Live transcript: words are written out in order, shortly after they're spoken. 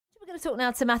going to talk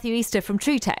now to Matthew Easter from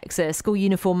Trutex, a school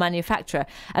uniform manufacturer.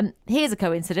 Here's a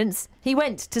coincidence. He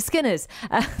went to Skinner's.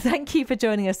 Thank you for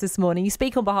joining us this morning. You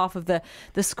speak on behalf of the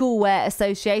Schoolwear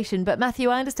Association. But Matthew,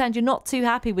 I understand you're not too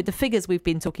happy with the figures we've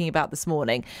been talking about this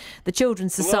morning. The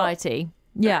Children's Society.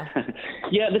 Yeah.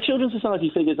 Yeah, the Children's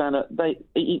Society figures, Anna,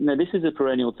 this is a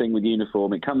perennial thing with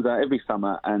uniform. It comes out every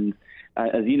summer, and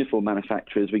as uniform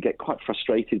manufacturers, we get quite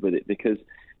frustrated with it because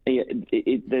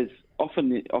there's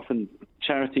often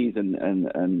charities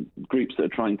and groups that are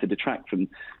trying to detract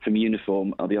from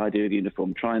uniform or the idea of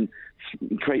uniform, try and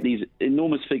create these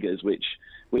enormous figures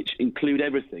which include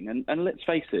everything. And let's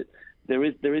face it, there are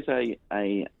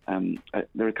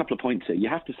a couple of points here. You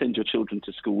have to send your children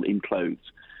to school in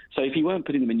clothes. So if you weren't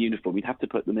putting them in uniform, you'd have to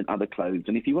put them in other clothes.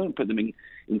 And if you won't put them in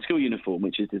school uniform,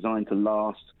 which is designed to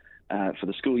last for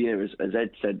the school year, as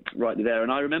Ed said rightly there,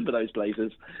 and I remember those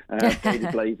blazers,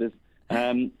 faded blazers.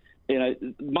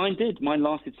 Mine did. Mine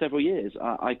lasted several years.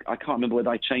 I can't remember whether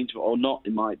I changed or not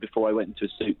before I went into a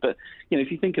suit. But if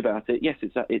you think about it, yes,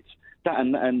 it's that,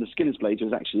 and the Skinner's blazer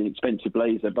was actually an expensive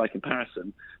blazer by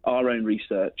comparison. Our own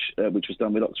research, which was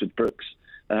done with Oxford Brookes,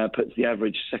 puts the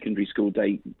average secondary school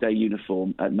day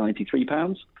uniform at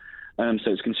 £93. So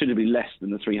it's considerably less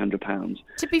than the £300.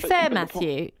 To be fair,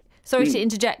 Matthew. Sorry to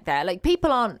interject there. Like,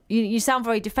 people aren't, you sound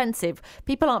very defensive.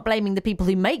 People aren't blaming the people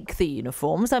who make the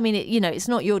uniforms. I mean, it's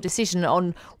not your decision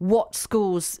on what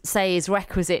schools say is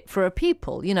requisite for a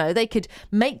pupil. They could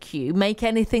make you make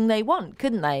anything they want,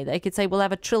 couldn't they? They could say, we'll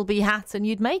have a Trilby hat and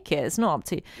you'd make it. It's not up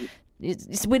to you.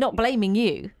 We're not blaming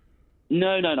you.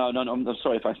 No. I'm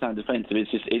sorry if I sound defensive.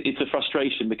 It's just it's a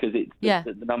frustration because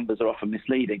the numbers are often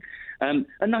misleading, and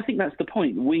I think that's the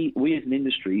point. We as an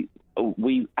industry,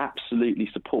 we absolutely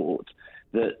support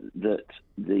that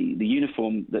the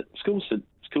uniform that schools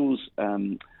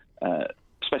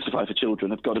specify for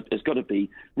children has got to be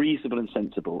reasonable and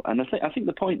sensible. And I think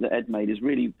the point that Ed made is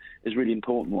really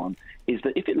important one, is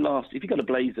that if you've got a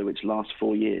blazer which lasts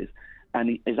 4 years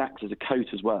and it acts as a coat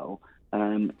as well.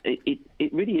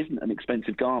 It really isn't an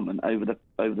expensive garment over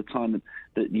the time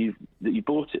that you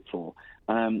bought it for.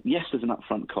 Yes, there's an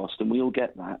upfront cost, and we all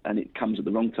get that, and it comes at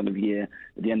the wrong time of year,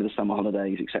 at the end of the summer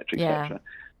holidays, etc., etc.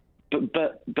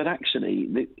 But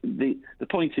actually, the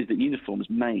point is that uniform is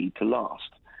made to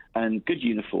last, and good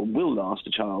uniform will last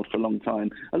a child for a long time,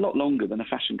 a lot longer than a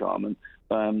fashion garment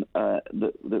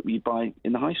that we buy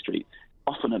in the high street,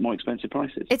 often at more expensive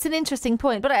prices. It's an interesting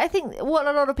point, but I think what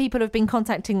a lot of people have been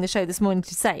contacting the show this morning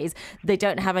to say is they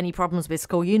don't have any problems with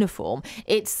school uniform.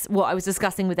 It's what I was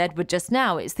discussing with Edward just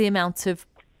now. It's the amount of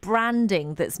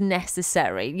branding that's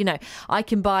necessary. I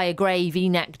can buy a grey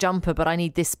V-neck jumper, but I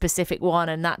need this specific one,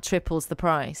 and that triples the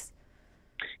price.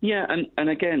 Yeah, and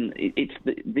again, it's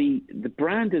the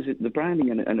brand is the branding,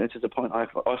 and this is a point I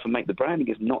often make. The branding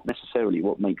is not necessarily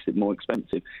what makes it more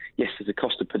expensive. Yes, there's a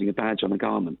cost of putting a badge on a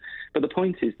garment, but the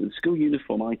point is that school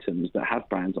uniform items that have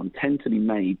brands on tend to be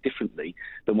made differently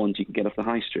than ones you can get off the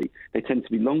high street. They tend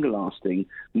to be longer lasting,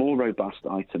 more robust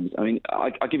items. I mean,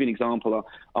 I'll give you an example.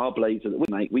 Our blazer that we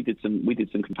make, we did some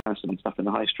comparison on stuff in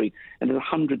the high street, and there's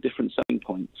 100 different selling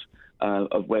points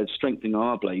of where strengthening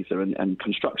our blazer and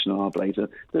construction of our blazer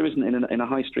there isn't in a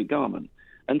high street garment.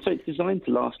 And so it's designed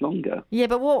to last longer. Yeah,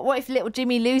 but what if little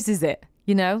Jimmy loses it,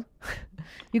 You've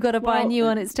got to buy a new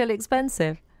one, it's still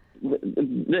expensive.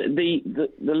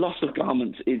 The loss of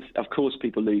garments is, of course,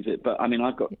 people lose it. But, I mean,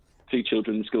 I've got 2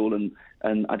 children in school,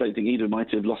 and I don't think either of my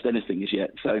two have lost anything as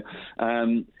yet. So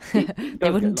they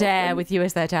wouldn't dare with you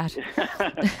as their dad.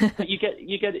 you get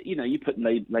you put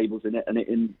labels in it, and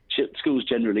in schools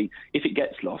generally, if it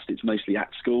gets lost, it's mostly at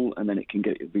school, and then it can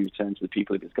be returned to the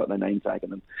pupil if it's got their name tag on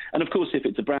them. And of course, if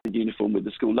it's a branded uniform with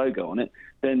the school logo on it,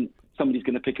 then somebody's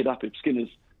going to pick it up. If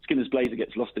Skinner's blazer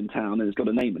gets lost in town and it's got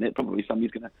a name in it, probably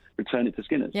somebody's going to return it to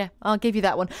Skinner's. Yeah, I'll give you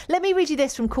that one. Let me read you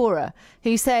this from Cora,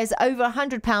 who says, over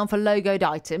 £100 for logoed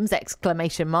items, !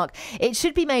 It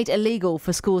should be made illegal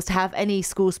for schools to have any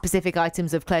school-specific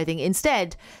items of clothing.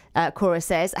 Instead, Cora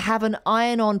says, have an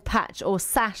iron-on patch or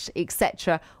sash,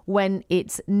 etc. when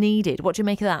it's needed. What do you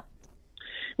make of that?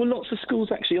 Well, lots of schools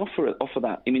actually offer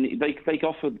that. I mean, they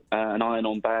offer an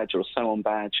iron-on badge or a sew-on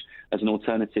badge as an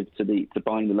alternative to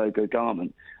buying the logo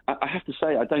garment. I have to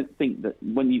say, I don't think that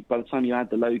by the time you add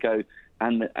the logo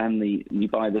and you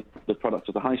buy the product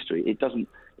at the high street, it doesn't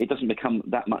become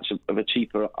that much of a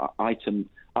cheaper item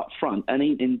up front. And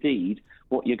indeed,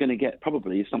 what you're going to get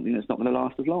probably is something that's not going to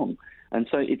last as long. And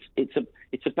so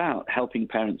it's about helping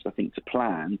parents, I think, to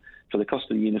plan for the cost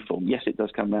of the uniform. Yes, it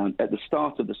does come round at the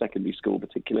start of the secondary school,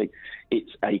 particularly.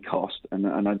 It's a cost, and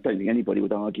I don't think anybody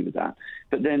would argue with that.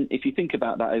 But then, if you think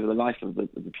about that over the life of the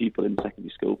pupil in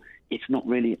secondary school, it's not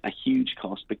really a huge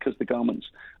cost because the garments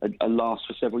last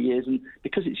for several years, and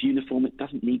because it's uniform, it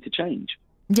doesn't need to change.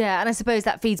 Yeah, and I suppose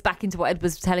that feeds back into what Ed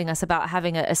was telling us about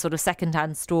having a sort of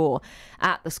second-hand store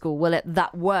at the school. Well,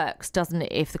 that works, doesn't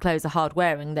it? If the clothes are hard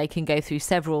wearing, they can go through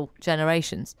several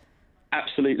generations.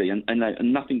 Absolutely, and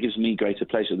nothing gives me greater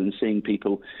pleasure than seeing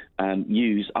people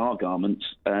use our garments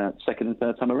second and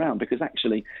third time around, because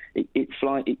actually,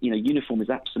 uniform is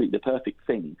absolutely the perfect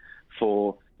thing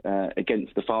for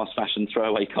against the fast fashion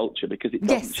throwaway culture, because it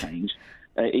doesn't change.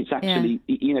 It's actually,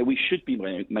 we should be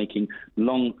making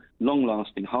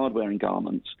long-lasting, hard-wearing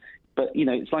garments. But,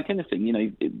 it's like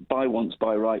anything, buy once,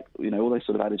 buy right, all those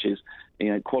sort of adages,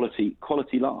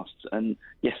 quality lasts. And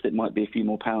yes, it might be a few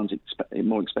more pounds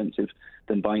more expensive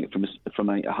than buying it from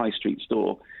a high street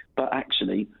store. But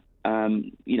actually,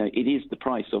 it is the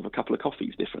price of a couple of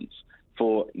coffees difference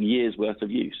for years' worth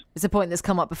of use. It's a point that's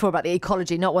come up before about the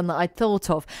ecology, not one that I'd thought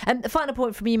of. And the final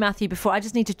point from you, Matthew, I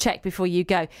just need to check before you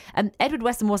go. Edward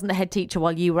Weston wasn't the head teacher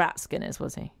while you were at Skinner's,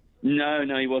 was he? No,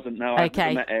 he wasn't. No, okay.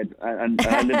 I met Ed, and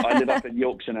I live up in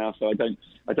Yorkshire now, so I don't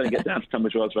get down to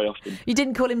Tunbridge Wells very often. You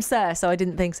didn't call him Sir, so I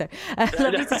didn't think so.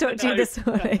 Lovely to talk to you this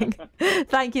morning.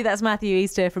 Thank you. That's Matthew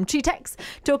Easter from Tutex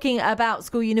talking about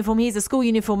school uniform. He's a school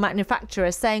uniform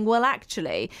manufacturer saying, well,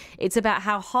 actually, it's about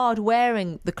how hard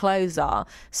wearing the clothes are.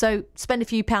 So spend a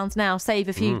few pounds now, save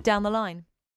a few down the line.